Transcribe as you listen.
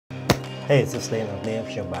Hey, it's just Lane of name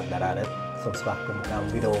from Dararith. Some spark from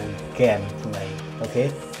video game này. Okay.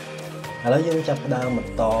 Ở đây chúng ta đang một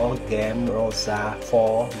to game Rosa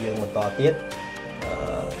 4 dương một to tiết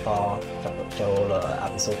to tập châu là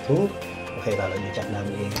episode 2. Okay, là chúng ta đang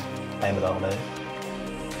đi tay một đoạn đấy.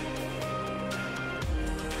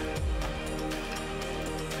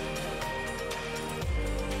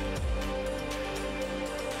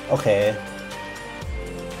 Okay.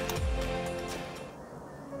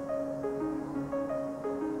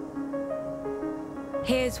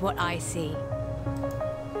 Here's what I see.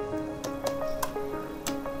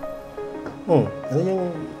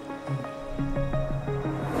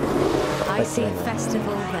 I see a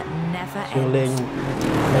festival that never ends.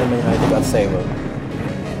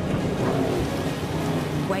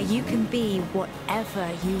 Where you can be whatever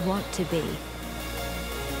you want to be.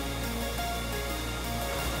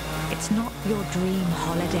 It's not your dream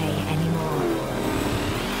holiday anymore.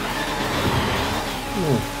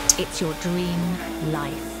 It's your dream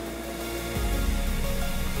life.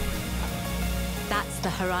 That's the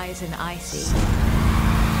horizon I see.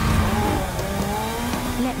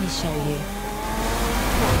 Let me show you.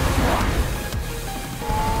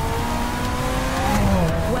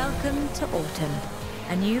 Welcome to autumn.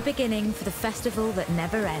 A new beginning for the festival that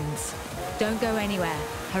never ends. Don't go anywhere.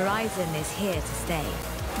 Horizon is here to stay.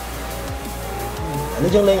 Ano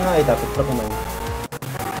yung lane high dapat pro naman?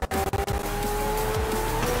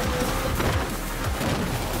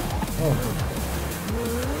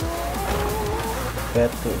 Get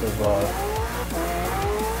to the ball.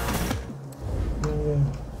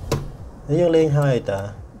 Ano yung lane high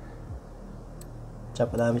ta?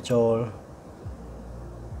 Chap dami chol.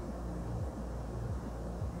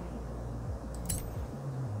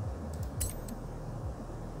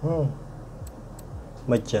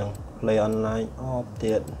 Mấy chẳng play online off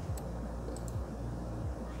tiệt.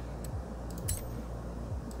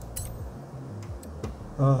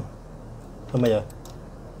 Thôi bây giờ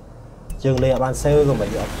trường lên ban sale của mình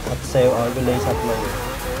bắt sale ở bên đây sạch mình.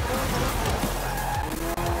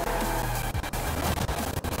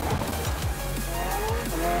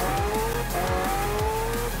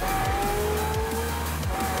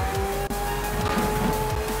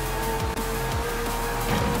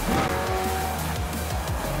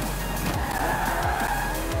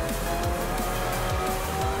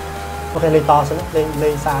 Ok, lên to xuống,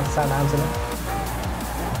 lên xa nam xuống.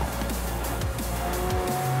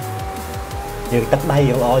 Giờ cách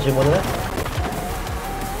đây vẫn o chưa muốn đấy.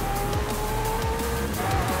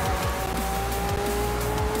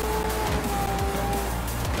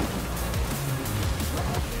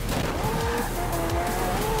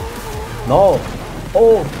 No.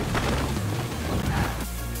 Oh.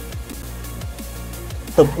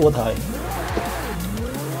 Tập ua thời.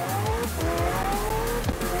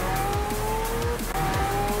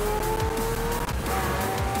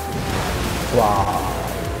 Wow.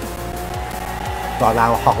 Rồi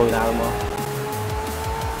nào học hồi nào mà.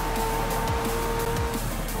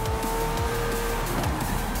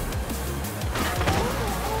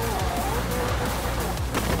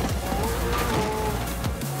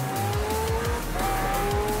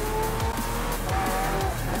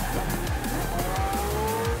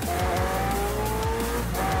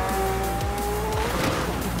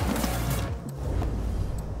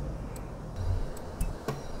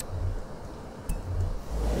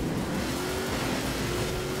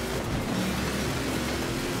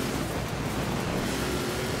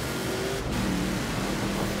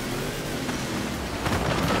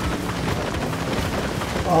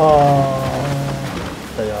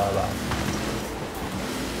 Trời ơi bạn.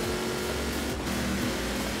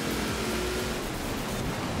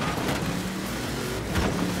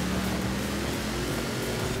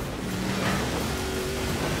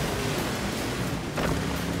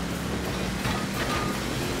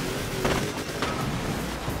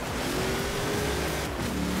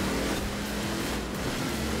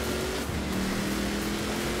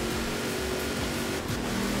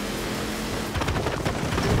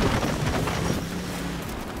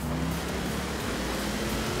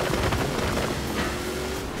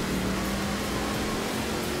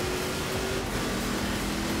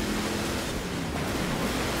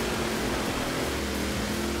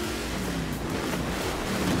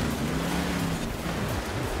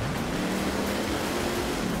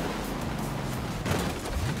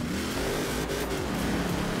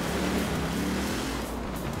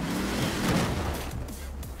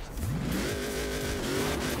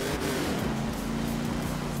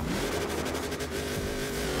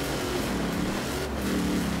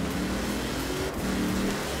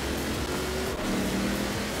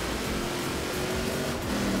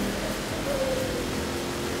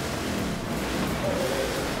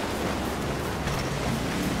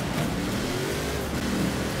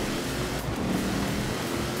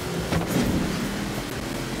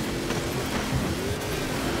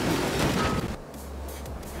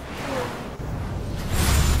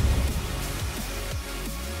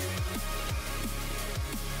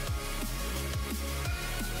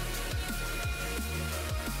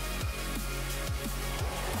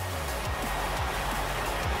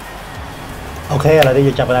 ok là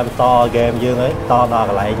đi chụp làm to game dương ấy to đo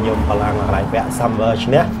lại nhôm và lại vẽ summer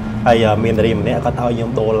nhé hay miền dream này có thao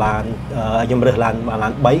nhôm đô lan nhôm rực lan mà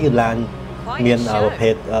lan bấy lan miền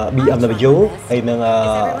pet BMW hay nâng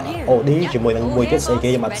Audi chỉ mùi cái xe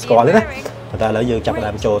kia mà score đấy người ta lấy dương chụp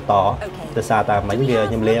làm trồ to từ xa ta mấy kia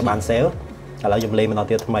nhôm lê bàn xéo là nhôm lê mà nó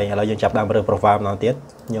tiết mày là dương chụp làm rực profile nó tiết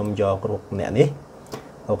nhôm do group nè ní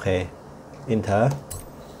ok enter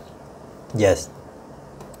yes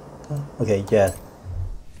okay yes.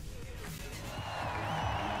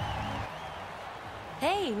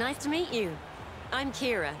 Hey, nice to meet you. I'm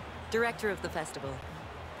Kira, director of the festival.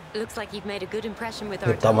 Looks like you've made a good impression with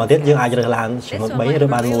our Tao mà tiết dương ai cho được làm chỉ một bấy rồi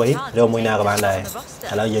ban muối rồi mùi nào các bạn này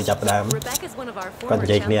là giờ chập đam còn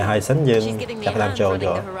chị nè hai sánh dương chập đam trâu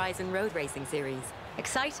rồi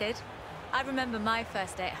Excited? I remember my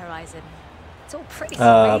first day at Horizon. It's all pretty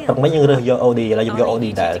phần mấy những do Audi là dùng do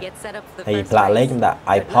Audi đã hay lạ lấy chúng ta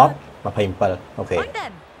iPod mà phải bật ok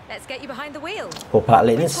cuộc lạ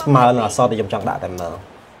lấy smart là so thì trong trọng đã tầm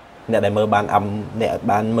nè để mơ ban âm nè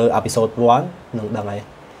ban mơ episode 1 nâng đằng này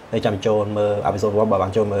đây chăm trôn mơ episode 1 bảo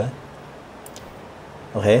bạn trôn mơ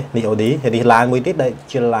ok đi Audi thì đi lan 10 tiết đây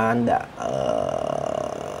chưa lan đã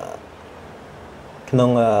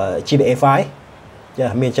nông GBA file giờ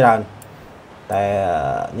miền tràn tại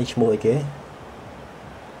niche mũi kia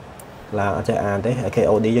là cho anh đấy ok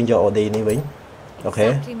Audi dân cho Audi đi vĩnh ok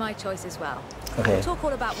ok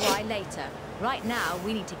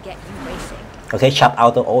ok shut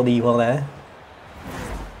out the Audi không đấy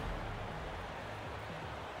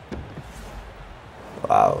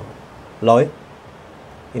wow lối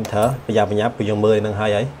enter bây giờ mình nhấp bây giờ 10 nâng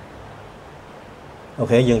 2 ấy ok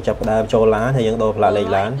dương chập đam cho lá thì những đồ là lệch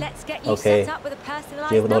lán ok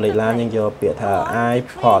chưa đồ lệch lán nhưng do biệt thà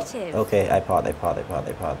iPod ok iPod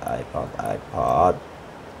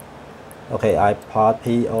ok iPod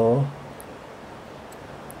PO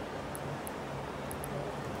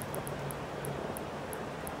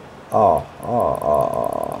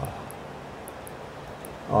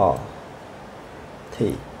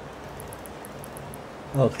thì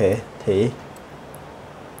ok thì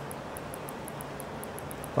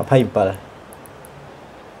paper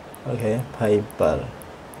ok paper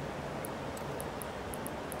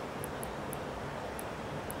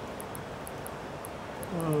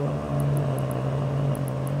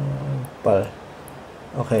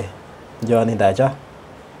ok giờ hiện tại chứ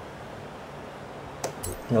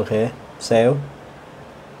ok sale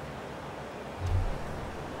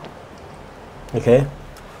ok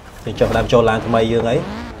thì cho làm cho làm mày dương ấy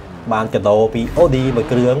bàn cái đồ bị Audi bởi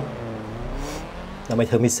cái đường là mày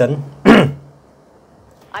thử mission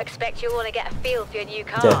I expect you want to get a feel for your new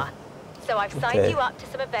car. Yeah. So I've signed you up to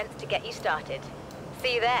some events to get you started.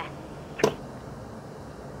 See you there.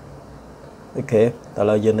 ok tao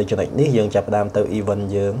lời dân này cho này ní dương chập đam từ event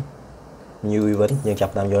dương new event dương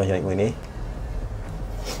chập đam vô cho này người ní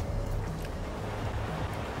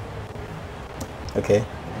ok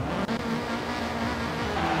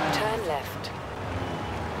Turn left.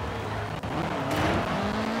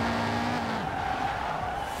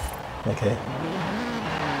 ok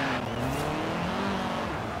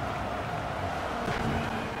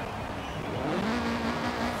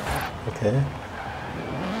ok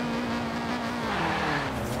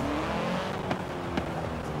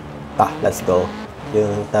let's go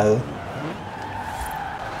dương tới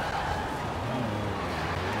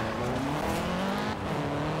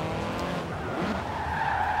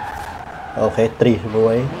ok tri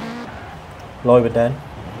vui lôi bên trên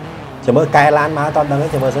chỉ mới cài lan má toàn đang ấy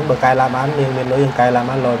chỉ mới xuống bờ cài lan bán liền miền núi cài lan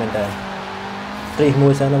bán lôi bên trên tri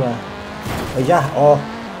mùi sao nữa mà ấy da ô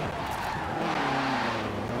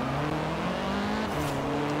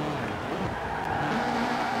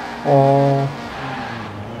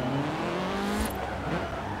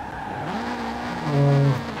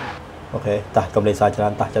ok ta cầm lấy sai cho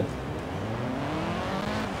anh ta chân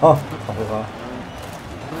không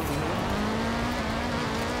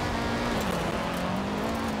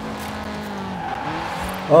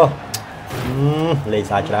có lấy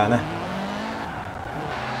sai cho anh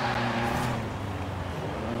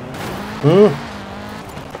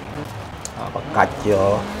bắt cạch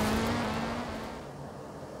chưa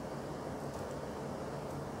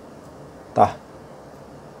ta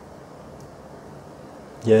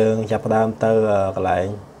dương chập đam từ cái lại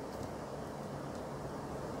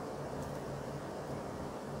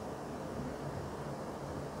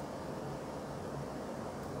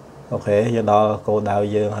ok giờ đó cô đào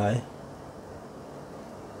dương hả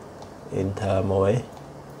enter mới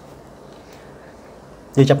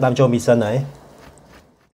như chập đam cho mission này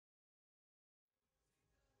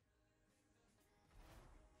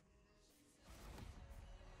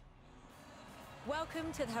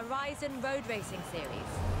Welcome to the Horizon Road Racing Series.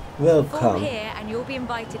 Perform Welcome. here and you'll be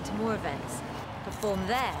invited to more events. Perform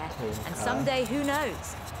there, and someday, who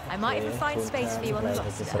knows? I might even find space for you on the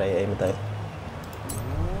roster.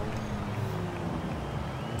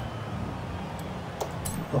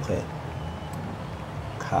 Okay.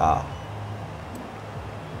 Car.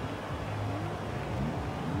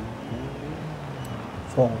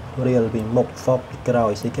 Phong real bị mộc phop bị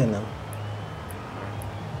cào xí cái nào.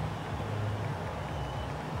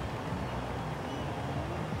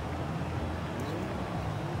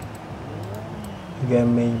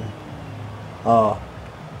 Gaming.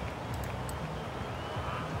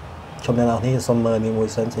 Trong này nào thì summer ni mùi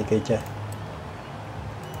sân xí cái chơi.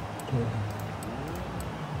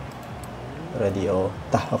 Radio.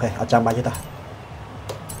 Ta, ok, ở trong ba chứ ta.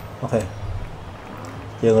 Ok.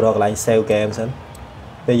 Dương rồi lại sale game sân.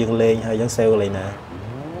 Bây giờ lên hay dán sale lại nè.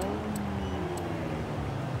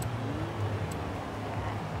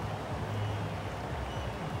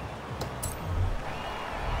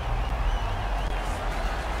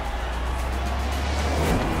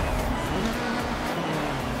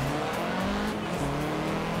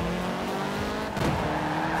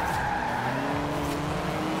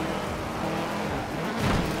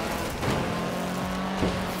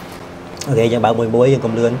 Ok, dân bảo mùi muối dân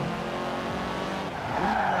cùng lươn.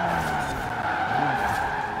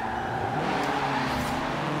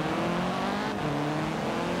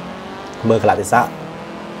 Mơ lại thì sao?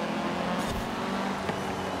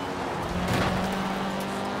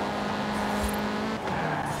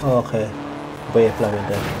 Ok, về là mình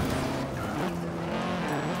đây.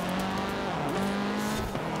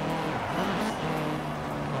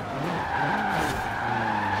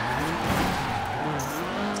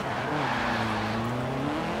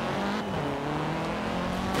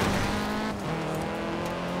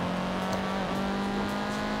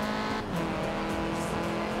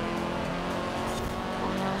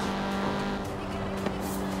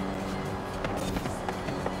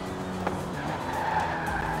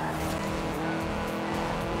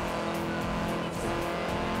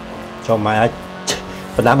 Cho mày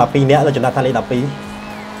phần đám bà pi nữa là chúng ta thay lấy đập pi.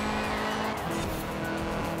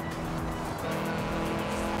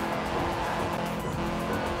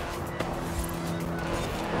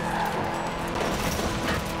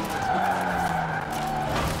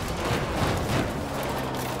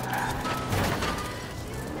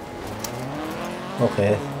 Ok,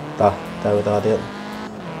 tao tiện.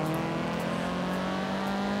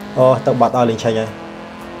 Tao bắt tao lên tranh này.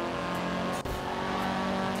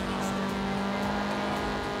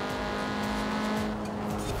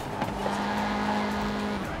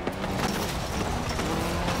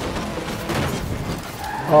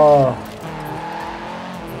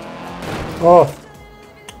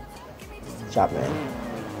 Chạp này.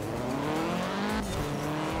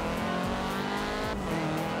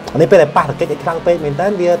 Này bây giờ bắt được cái khăn bên mình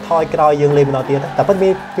tới vì thôi cái đòi dừng lên mình nói tiền. Tại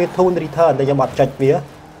vì vì thun return để cho bật chạch vía.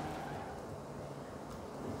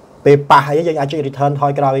 Về bà hay dân ai chơi return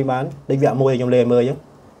thôi cái đòi mình bán để vẹo mùi dòng lề mười chứ.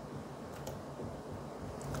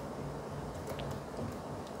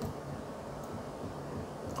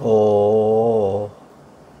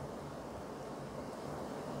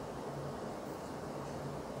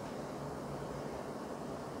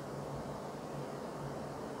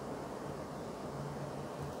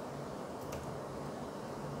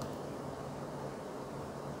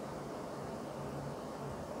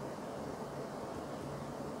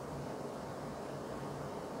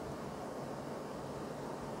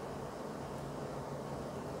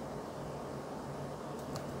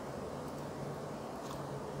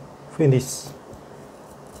 Finish.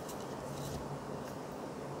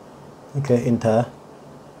 Okay, enter.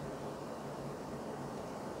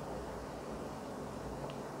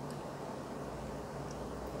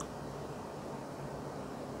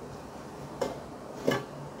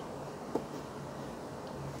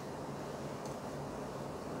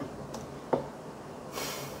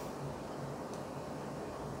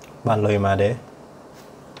 Bạn lời mà đấy.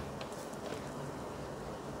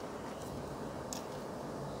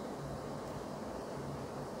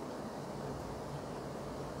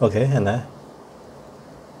 Okay, and I'll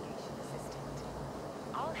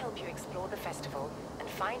help you explore the festival and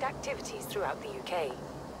find activities throughout the UK.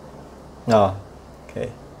 Okay.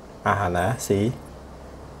 Hả, see.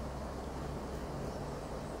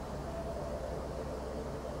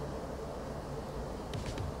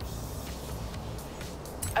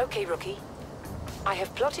 Okay, rookie. I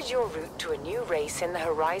have plotted your route to a new race in the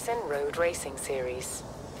Horizon Road Racing Series.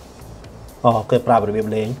 Okay, probably.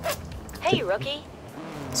 Hey, rookie.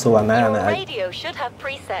 So Your radio should have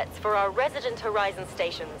presets for our resident Horizon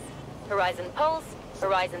stations. Horizon Pulse,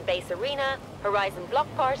 Horizon Base Arena, Horizon Block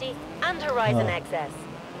Party, and Horizon XS.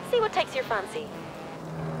 See what takes your fancy.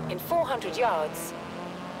 In 400 yards,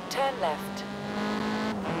 turn left.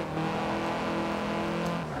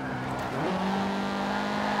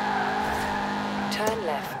 Turn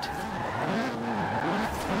left.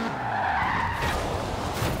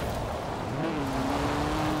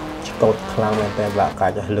 Tốt khăn lên tay và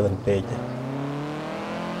cả cho lươn page.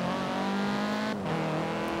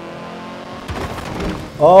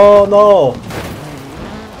 Oh no.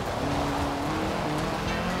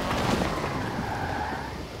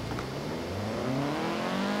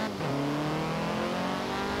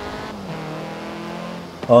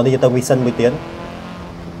 Đi cho tàu mission 10 tiếng.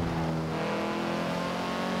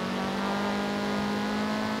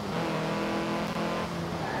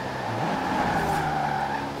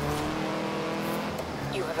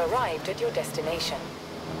 You have arrived at your destination.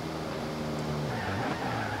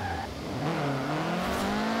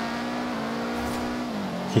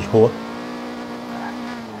 Chỉ húa.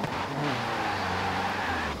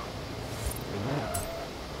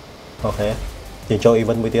 Ok. Chỉ cho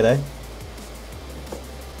event 10 tiếng đấy.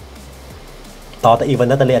 To tại event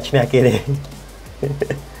nó ta liệt nha kia đi.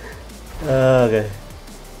 Ok.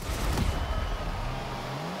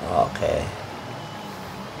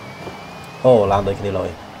 Ok. Làm được cái này rồi.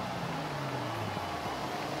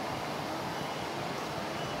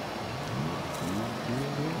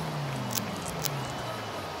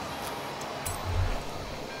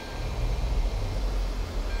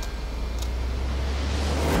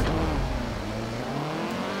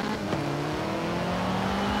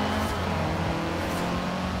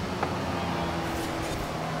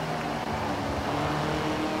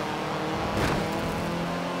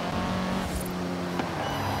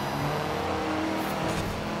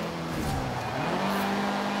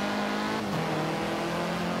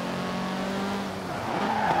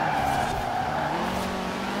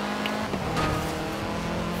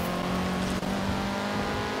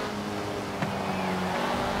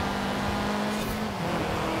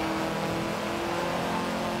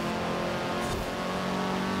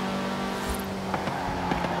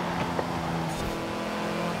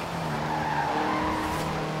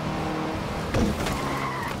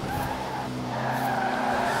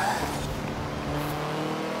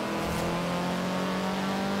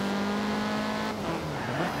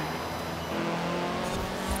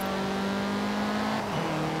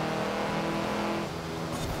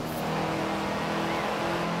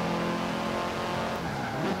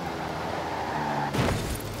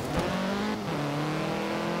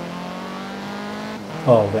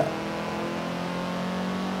 Vậy.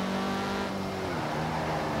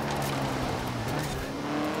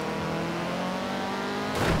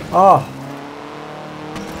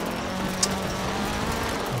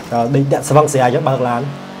 Định đạn sẽ văng xe cho bạc lán.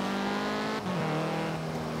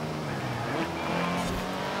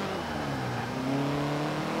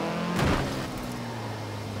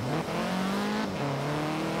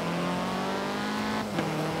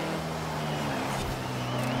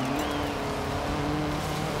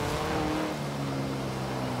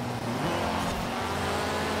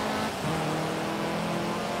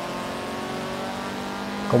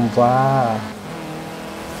 Công va.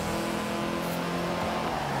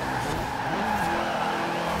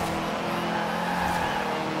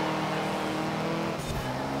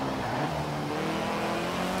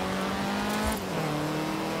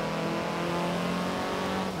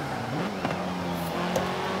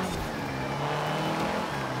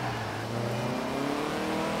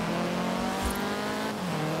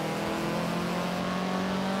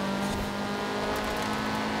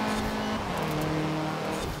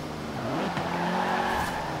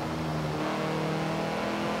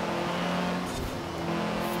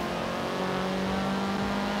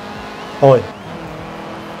 Thôi.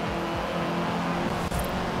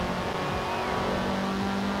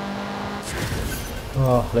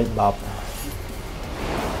 Lên bập.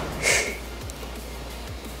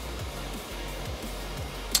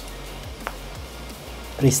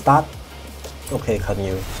 Restart. Ok, không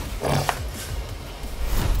nhiều.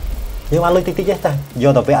 Nhưng mà lên tích tích ta.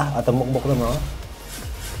 Vô tàu vẽ ở tầm mục đó nó.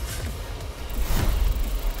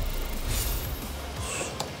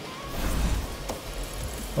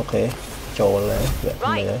 Ok.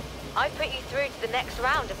 Right, I put you through to the next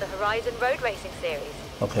round of the Horizon Road Racing Series.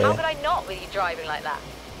 Okay. How could I not with you driving like that?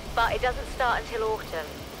 But it doesn't start until autumn.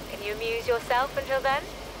 Can you amuse yourself until then?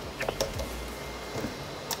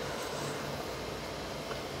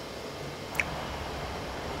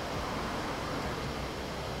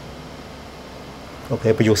 Ok,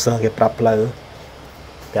 producer cái prap lơ.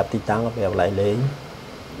 Đẹp tí tăng nó lại lấy.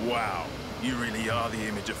 Wow, you really are the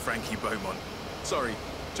image of Frankie Beaumont. Sorry,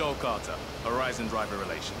 Joel Carter, Horizon Driver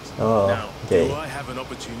Relations. Now, do I have an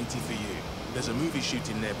opportunity for you? There's a movie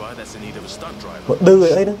shooting nearby that's in need of a stunt driver.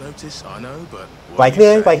 Notice, I know, but what do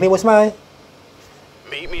you say?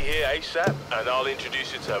 Meet me here ASAP, and I'll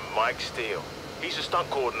introduce you to Mike Steele. He's a stunt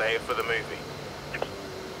coordinator for the movie.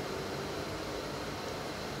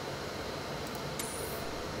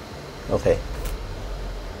 Okay.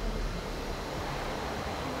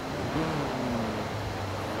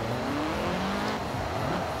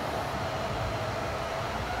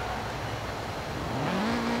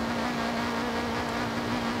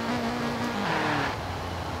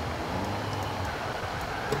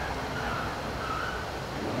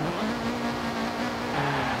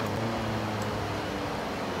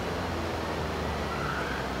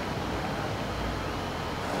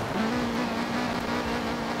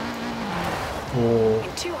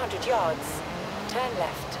 In 200 yards, turn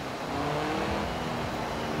left.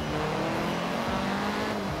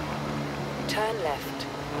 Turn left.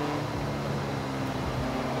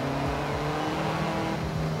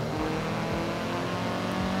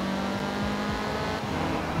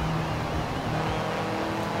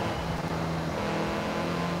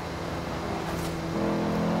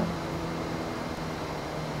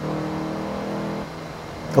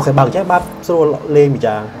 Ok, bằng chắc bắt solo lên bị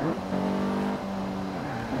chàng.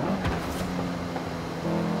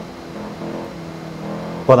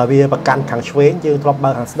 Còn là vìประกันขังឆ្វេងយើងធ្លាប់បើ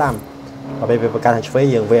កខាងស្ដាំតែពេលប្រកាន់ខាងឆ្វេង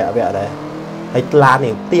យើងវាក់ដែរហើយឡាន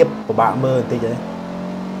នេះទៀបពិបាកមើលបន្តិចទេ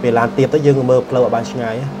ពេលឡានទៀបទៅយើងមើលផ្លូវឲ្យបានឆ្ងា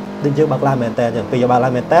យដូចយើងបើកឡានមែនតើចឹងពេលយើងបើកឡា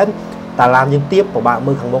នមែនតើតែឡានយើងទៀបពិបាក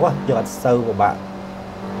មើលខាងមុខយើងអត់សូវពិបាក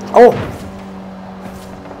អូ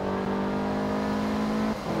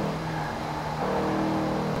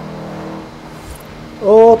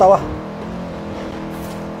អូតើ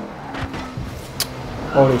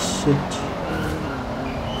Holy shit.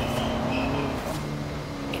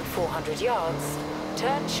 In 400 yards,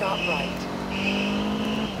 turn sharp right.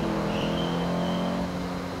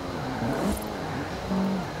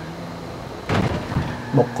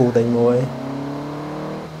 Một cú đánh môi.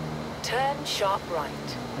 Turn sharp right.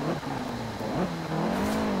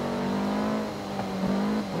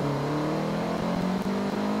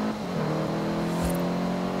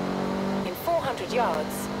 In 400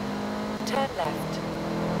 yards, turn left.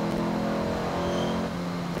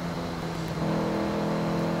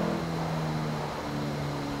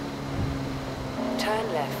 Turn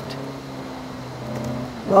left.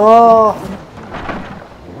 Oh.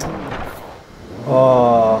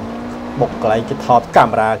 Một cái thọt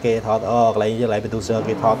camera kia thọt cái lại producer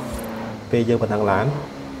kia thọt bây giờ phần thằng lán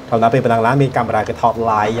thằng nào bên phần thằng lán bên camera cái thọt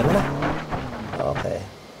lại giống đó. Ok.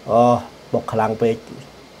 Một khả năng về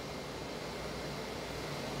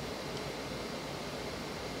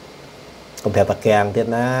cũng theo tạc kèng tiết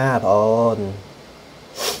na thôi.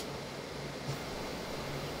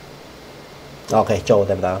 Okay, Joe,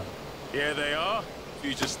 them down. Here they are,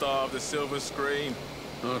 future star of the silver screen.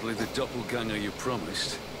 Hardly the doppelganger you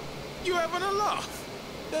promised. You having a laugh?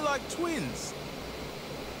 They're like twins.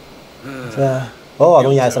 Oh,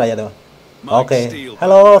 don't you say that. Okay.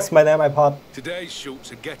 Hello, it's my name, iPod. Today's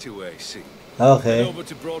shoot's a getaway scene. Okay. Head over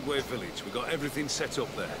to Broadway Village. We got everything set up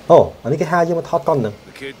there. Oh, anh cái hai dương thọt con nè.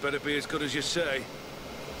 The kid better be as good as you say.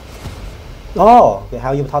 Oh, cái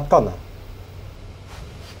hai dương thọt con nè.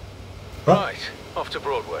 Right, off to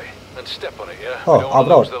Broadway and step on it, yeah. Oh, we don't want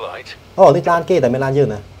to lose the light. Oh, this lan kia tại mình lan dương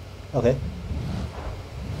nè. Okay.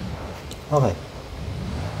 Okay.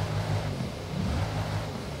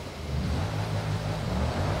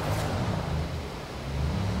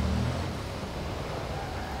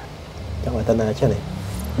 Chắc phải tên này chứ này.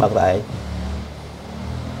 Bật lại.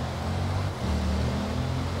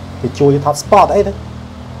 Thì chui top spot ấy đấy.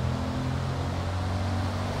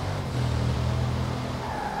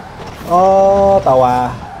 Oh, tàu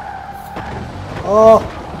à. Oh.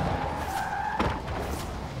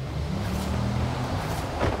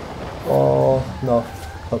 Oh, no.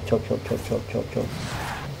 Chộp.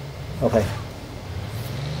 Okay.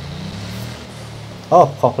 Oh,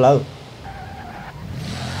 khọt lâu.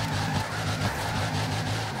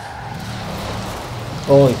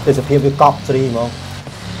 Ôi, đây là phim với cọp stream không?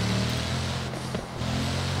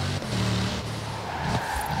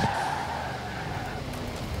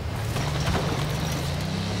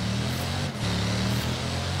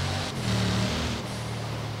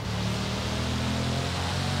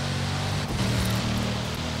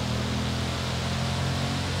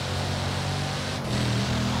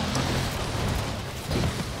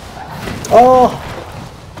 Oh,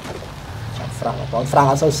 Frank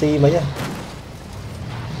ở sau xi mấy nhá.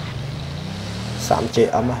 sám chế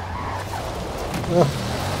ấm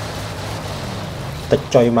tịch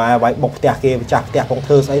chơi mà váy bọc tẹt kia chặt tẹt con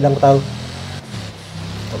thư ấy đăng tơ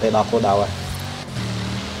ok đọc cô đầu rồi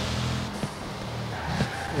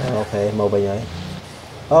ok màu bình ấy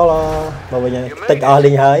màu bình ấy tịch ở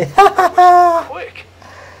linh hơi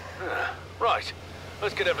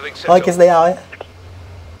thôi kiss đây rồi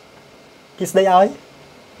kiss đây rồi.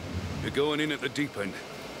 You're going in at the deep end,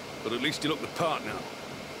 but at least you look the part now.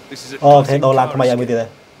 This is a classic car escape.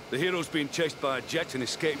 The hero's being chased by a jet and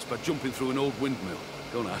escapes by jumping through an old windmill.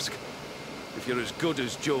 Don't ask. If you're as good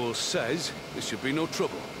as Joel says, this should be no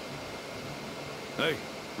trouble. Hey,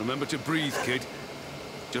 remember to breathe, kid.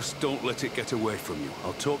 Just don't let it get away from you.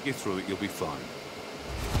 I'll talk you through it, you'll be fine.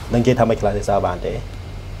 Đừng chơi tham mịch lại thì sao bạn thế?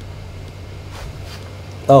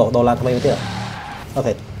 Đồ làm tham mịch tiếp.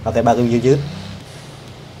 Ok, ba cứ dứt.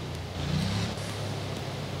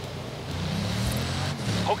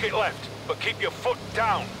 Hook it left, but keep your foot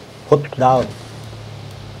down. Foot down.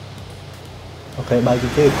 Ok, ba cứ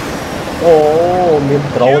dứt. Miền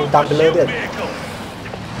drone tăng lênទៀត.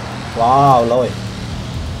 Wow, lôi.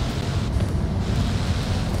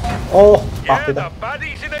 Yeah, the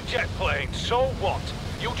baddie's in a jet plane, so what?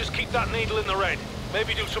 You just keep that needle in the red.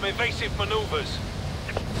 Maybe do some evasive maneuvers.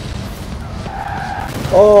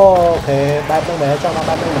 Ok, ba nâng mẹ, cho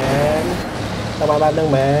ba nâng mẹ. Cho ba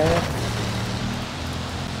nâng mẹ.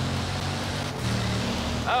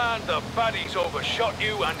 And the baddie's overshot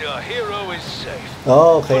you and your hero is safe.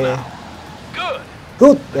 Ok. Good.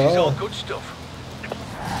 Good. This is all good stuff.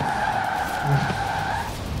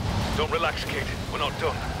 Don't relax, kid. We're not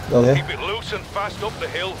done. Okay. Keep it loose and fast up the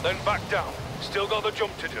hill, then back down. Still got the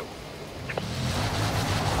jump to do.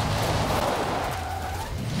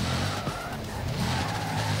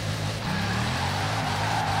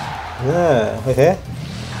 Yeah, okay.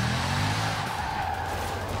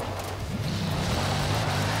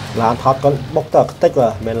 Làm thoát con bốc tờ tích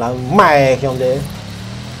rồi, mình làm mày không thế.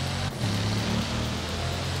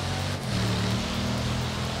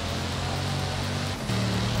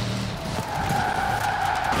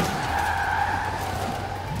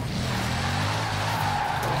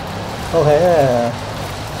 Ok.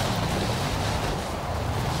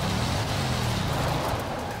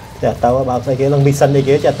 Chả tao bảo cái lần mission này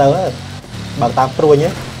kia chả tao bằng tam pro nhé.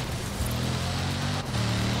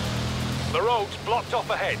 The road's blocked off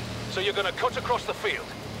ahead, so you're gonna cut across the field.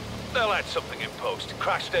 They'll add something in post,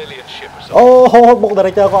 crashed alien ship or something. Bụng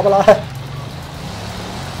director gọi lại.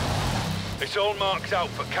 It's all marked out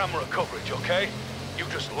for camera coverage, okay? You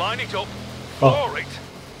just line it up, floor it,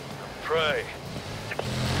 pray.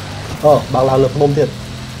 Bằng là lực mông thiệt.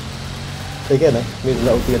 Thế kia này, mình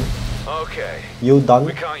đầu tiên. Okay. You done?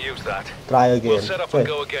 We can't use that. Try again. We'll set up and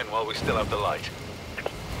go again while we still have the light.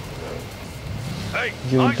 Hey,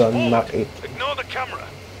 You eyes done forward. mark it. Ignore the camera.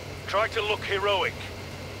 Try to look heroic.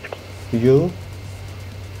 You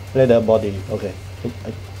leather body. Okay.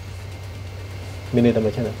 Minute mà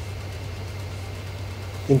chứ nào.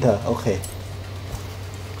 Enter. Okay.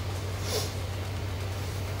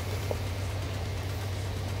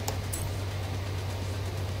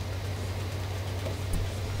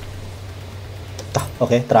 Ok,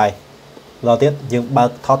 try. Rồi tiếp, dương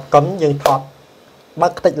bật thoát cấm, dương thoát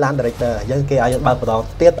bắt tích lan director, dân kia ai bật vào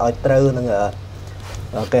tiết ở trừ nâng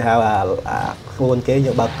ở cái hào khuôn kế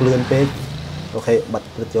dương bật lươn page. Ok, bật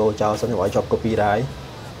cho sân gọi cho copy right.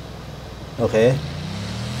 Ok.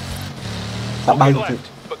 Tạm bao nhiêu?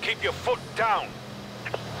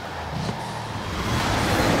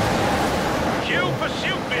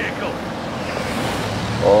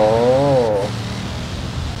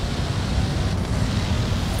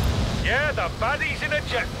 Yeah, the baddie's in a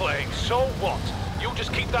jet plane, so what? You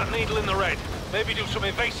just keep that needle in the red. Maybe do some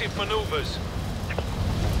evasive maneuvers.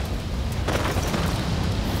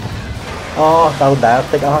 Tao đã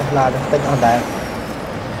tích on là tích on đã.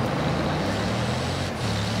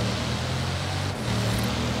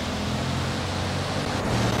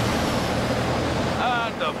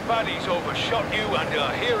 And the baddie's overshot you and your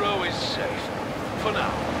hero is safe. For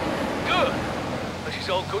now. Good. This is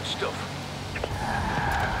all good stuff.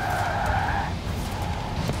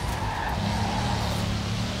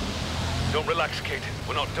 Don't relax, kid.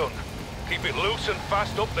 We're not done. Keep it loose and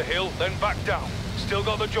fast up the hill, then back down. Still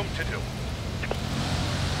got the jump to do.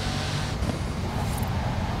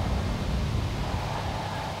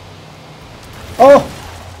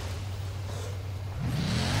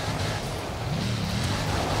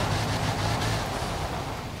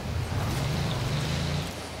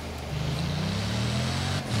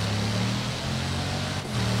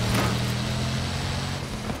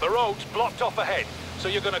 The road's blocked off ahead, so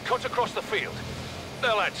you're gonna cut across the field.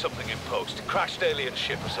 They'll add something in post. Crashed alien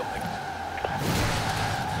ship or something.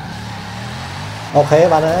 Okay,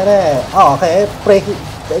 bạn ấy đây. Okay, break.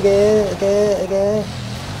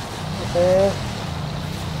 Okay.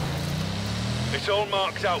 It's all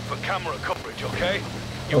marked out for camera coverage, okay?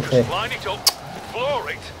 You Okay. just line it up, floor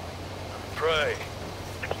it, and pray.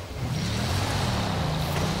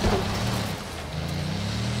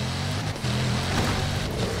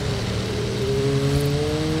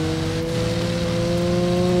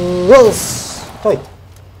 Thôi.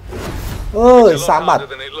 Ôi, It's a xám lot mặt. harder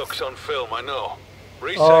than it looks on film, I know.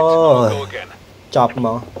 Reset and I'll go again. Chọc mà.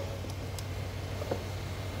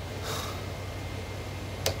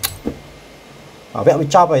 Bảo vệ bị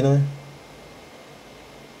chọc vậy thôi.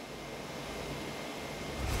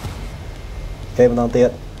 Ok, mình đang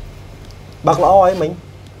tiện. Bác lõ ấy mình.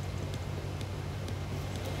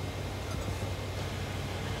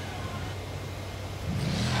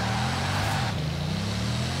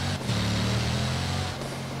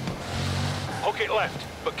 Hook it left,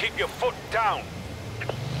 but keep your foot down.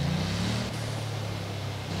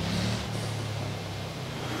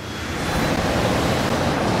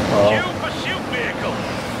 New pursuit vehicle.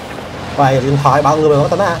 Phải điện thoại bao người mà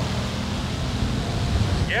tao nè.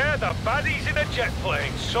 Yeah, the baddie's in a jet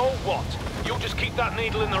plane, so what? You just keep that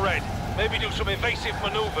needle in the red. Maybe do some evasive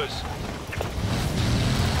maneuvers.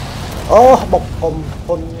 Bọc con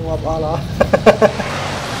ngọt quá đó.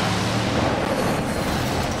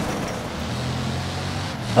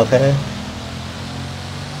 Okay.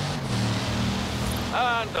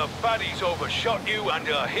 And the baddie's overshot you and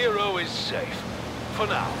your hero is safe. For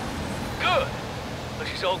now. Good.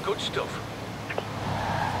 This is all good stuff.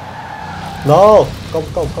 No, không.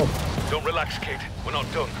 Don't relax, kid. We're not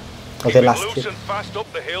done. Okay, Keep it last loose kid. and fast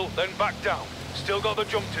up the hill, then back down. Still got the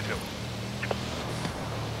jump to do.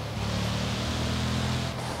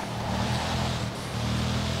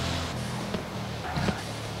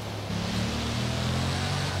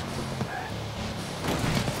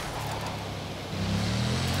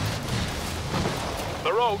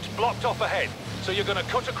 The road's blocked off ahead, so you're gonna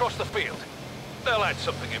cut across the field. They'll add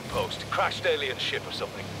something in post. Crashed alien ship or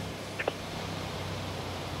something.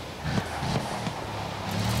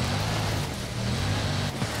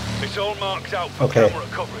 It's all marked out for Okay. camera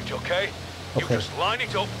coverage, okay? You Okay. just line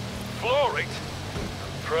it up, floor it,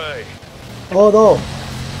 and pray. Oh no.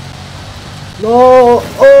 No.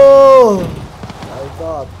 Oh my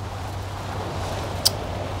god.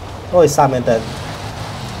 Ôi sao men tên.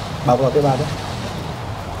 Bao vào tiếp bao đó.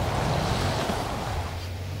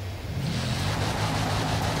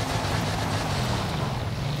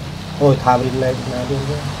 Ôi tham đi lên nào đi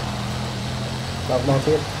chứ. Bao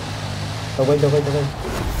tiếp. Tao quên.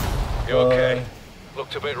 You okay?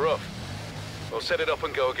 Looked a bit rough. We'll set it up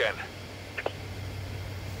and go again.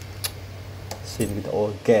 Xin video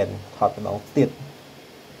again. Thật là đóng tiệt.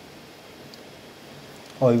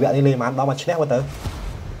 Ôi vẹn đi lên màn đó mà chết qua tới.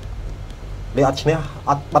 Để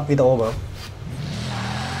bắt video mà.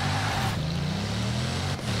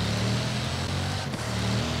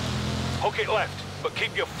 Hook it left, but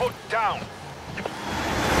keep your foot down.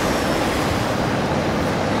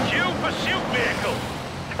 New pursuit vehicle.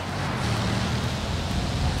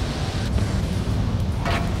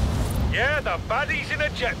 Yeah, the baddie's in a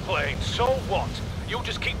jet plane, so what? You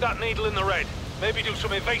just keep that needle in the red. Maybe do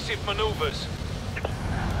some evasive maneuvers.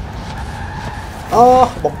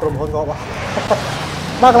 Bọc trùm hôn ngon quá.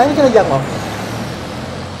 Ba cái lấy cái dân mà.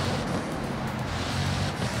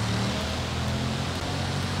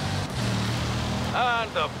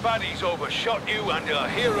 And the baddie's overshot you and your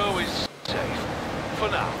hero is safe. For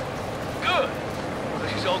now. Good.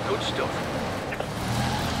 This is all good stuff.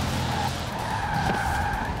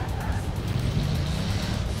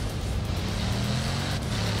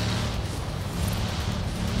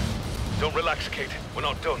 Don't relax, kid. We're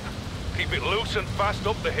not done. Keep it loose and fast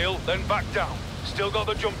up the hill, then back down. Still got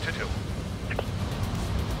the jump to do.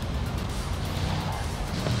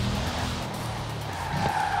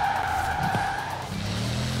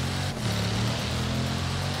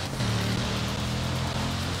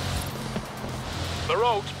 The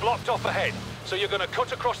road's blocked off ahead, so you're gonna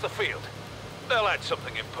cut across the field. They'll add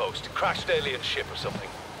something in post. Crashed alien ship or something.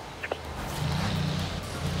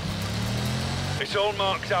 It's all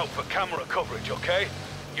marked out for camera coverage, okay?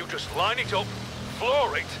 You just line it up,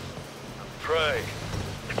 floor it, and pray.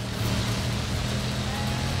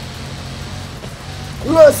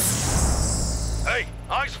 Yes. Hey,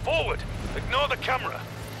 eyes forward. Ignore the camera.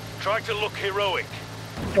 Try to look heroic.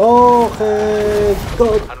 Okay,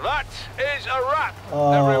 good. And that is a wrap,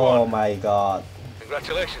 Oh everyone. my god.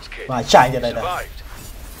 Congratulations, kid. Mà chạy như You này nè. survived.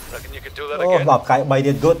 Reckon you could do that again? Bảo cái bay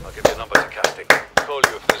điên good. I'll give you a number to casting. Call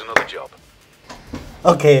another job.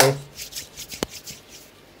 Okay.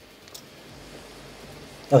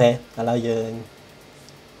 Okay, ឥឡូវយើង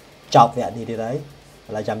ចប់វគ្គនេះទៀតហើយ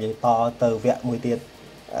ឥឡូវចាំយើងតទៅវគ្គមួយទៀត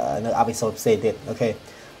នៅអេពីសូតផ្សេងទៀតអូខេ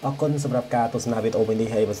អរគុណសម្រាប់ការទស្សនាវីដេអូនេះ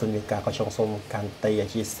ហើយបើសិនមានការកត់ចង់សូមកាន់តែអ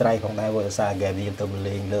ធិស្ឋានផងដែរព្រោះសារ game នេះទៅ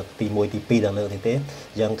លេងលើកទី1ទី2ដល់លើកនេះទេ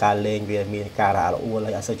យើងការលេងវាមានការរអាក់រអួល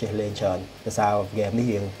ហើយអត់សូវចេះលេងច្រើនដោយសារ game នេះ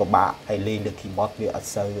រៀងពិបាកហើយលេងលើ keyboard វាអត់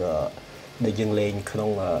សូវដូចយើងលេងក្នុង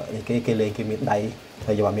គេលេងគេមានដៃ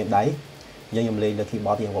ហើយយើងអត់មានដៃខ្ញុំលេងលើ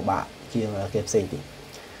keyboard រៀងពិបាកជាងគេផ្សេងទៀត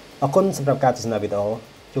អរគុណសម្រាប់ការទស្សនាវីដេអូ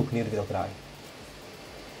ជួបគ្នានៅវីដេអូក្រោយ